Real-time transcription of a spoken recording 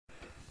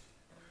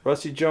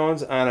Rusty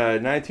Jones on a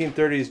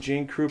 1930s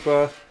Gene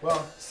Krupa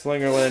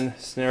Slingerland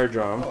snare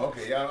drum. Oh,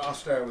 okay. Yeah, I'll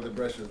start with the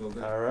brushes a little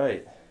bit. All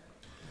right.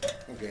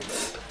 Okay.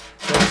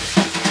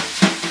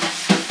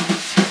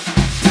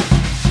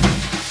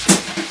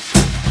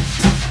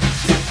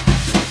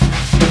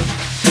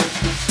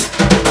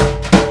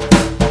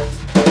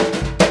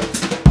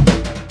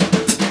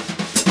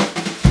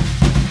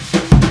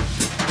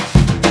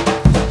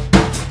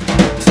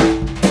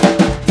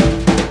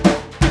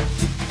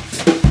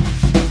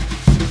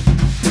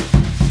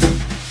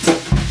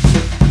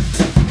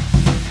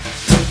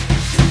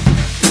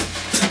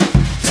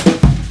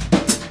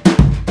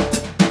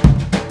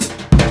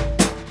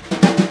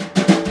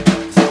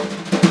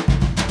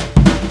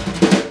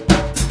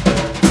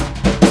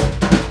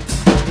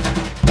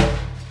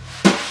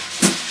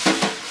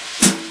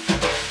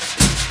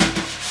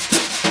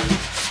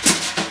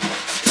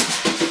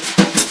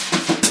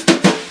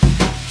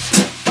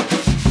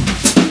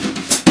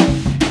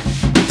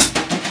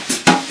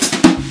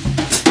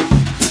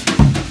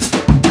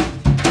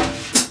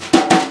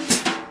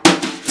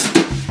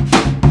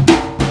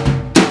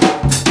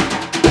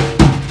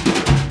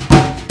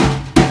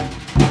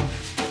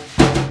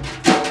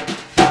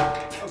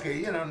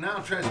 Now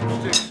I'll try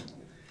some sticks.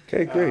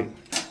 Okay, great.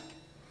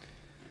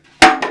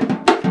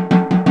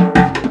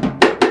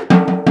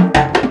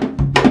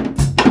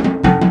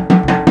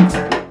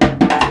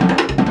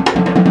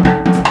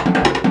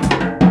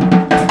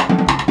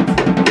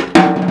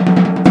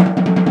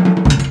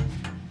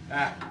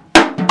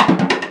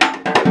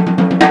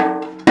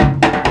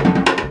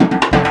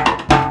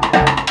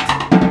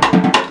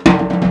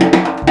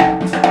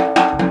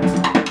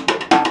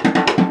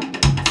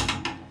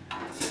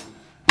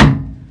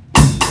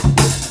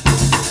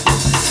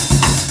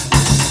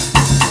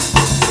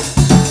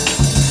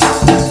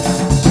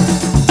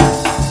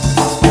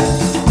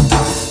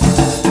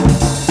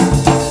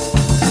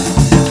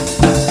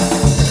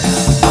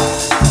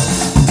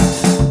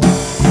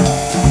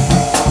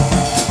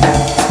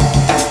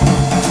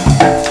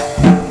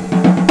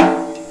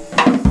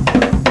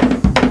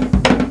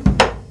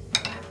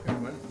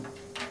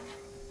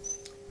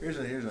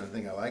 Here's another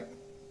thing I like.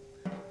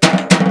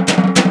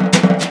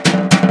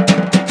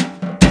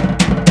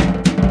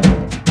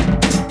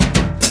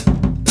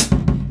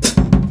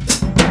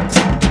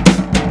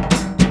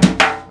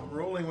 I'm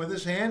rolling with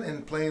this hand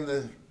and playing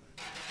the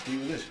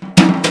with this.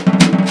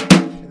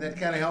 And that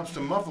kind of helps to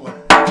muffle it.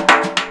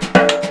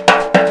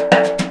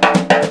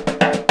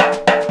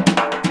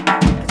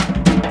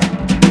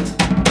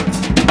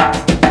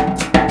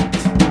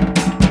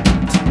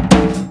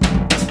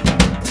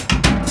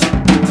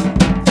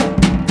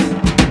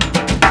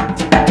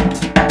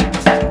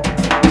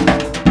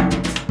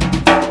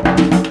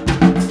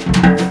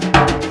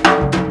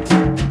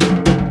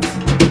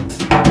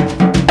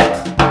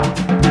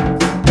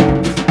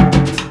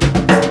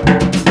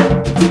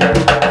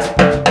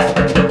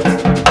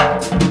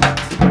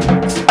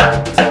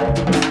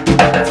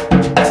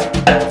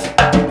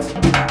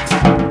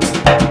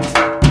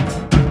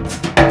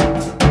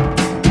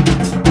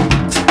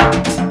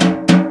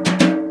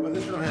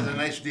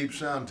 Deep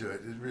sound to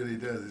it. It really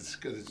does. It's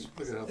good.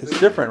 It's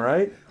different,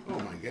 right? Oh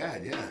my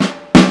God, yeah.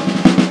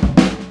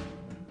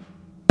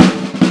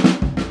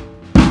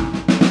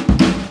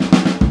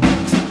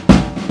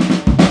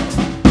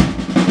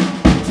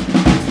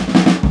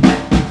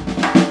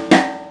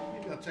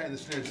 Maybe I'll tighten the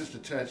snare just a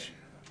touch.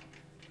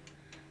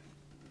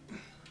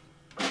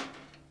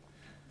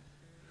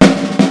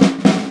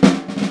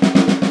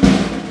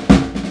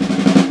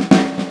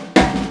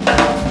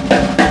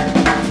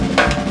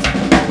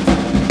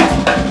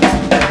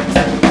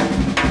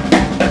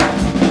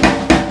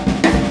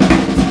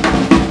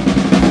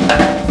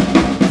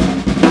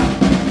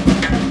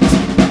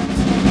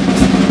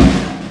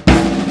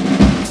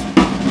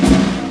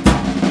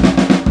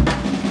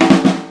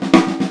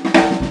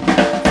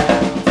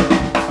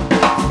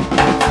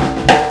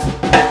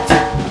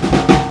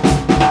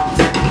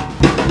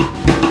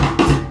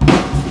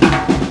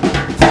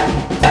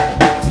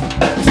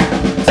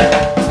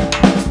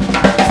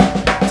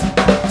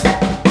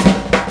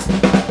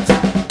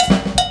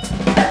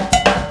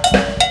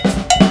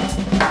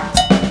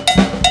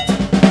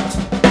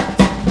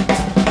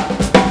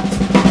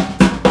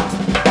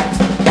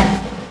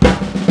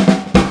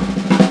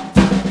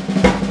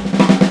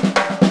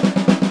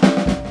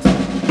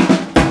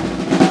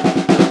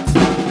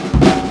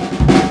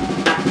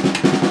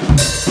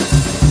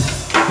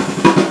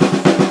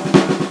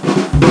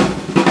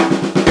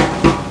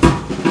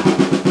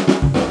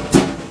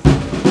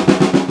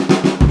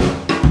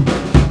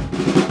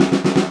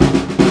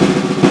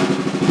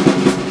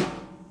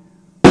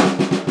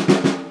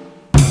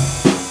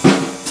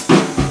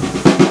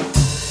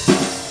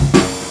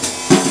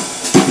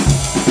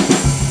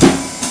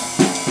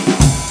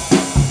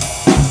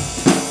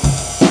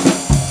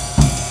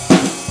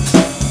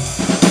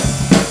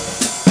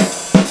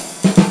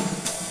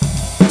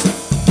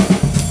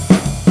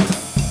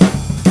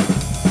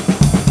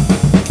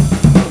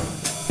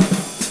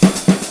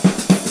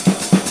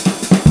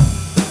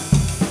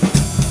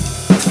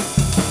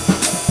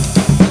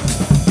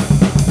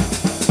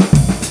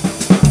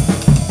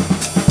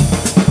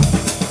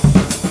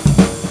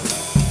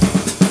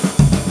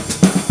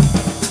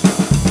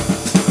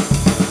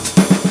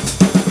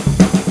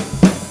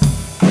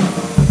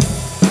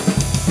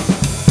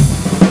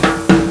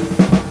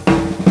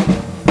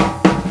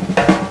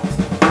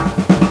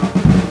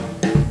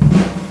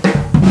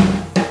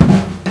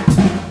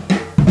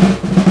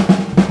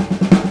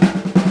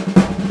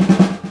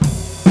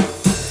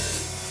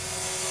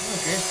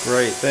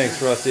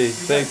 Thanks, Rusty.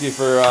 Thank you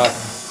for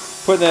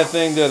putting that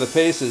thing to the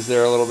paces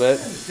there a little bit.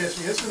 Just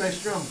testing. That's a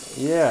nice drum.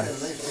 Yeah.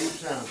 It's got a nice deep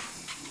sound.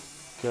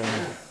 Good.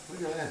 Yeah,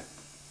 look at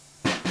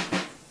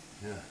that.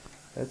 Yeah.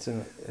 That's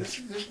an.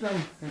 This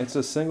drum. It's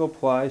a single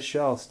ply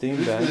shell, steam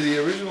This bent. is the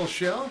original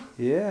shell.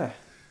 Yeah.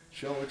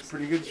 Shell looks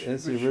pretty good.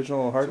 It's the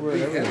original hardware.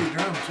 It's a and big, everything.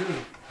 heavy drum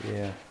too.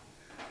 Yeah.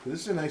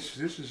 This is a nice.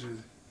 This is.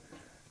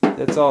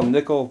 That's all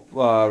nickel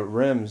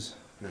rims.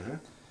 Is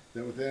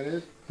that what that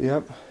is?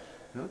 Yep.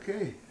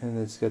 Okay.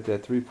 And it's got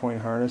that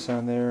 3-point harness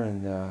on there,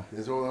 and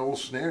There's all the old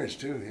snares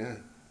too. Yeah.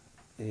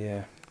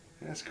 yeah.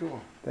 That's cool.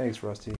 Thanks, Rusty.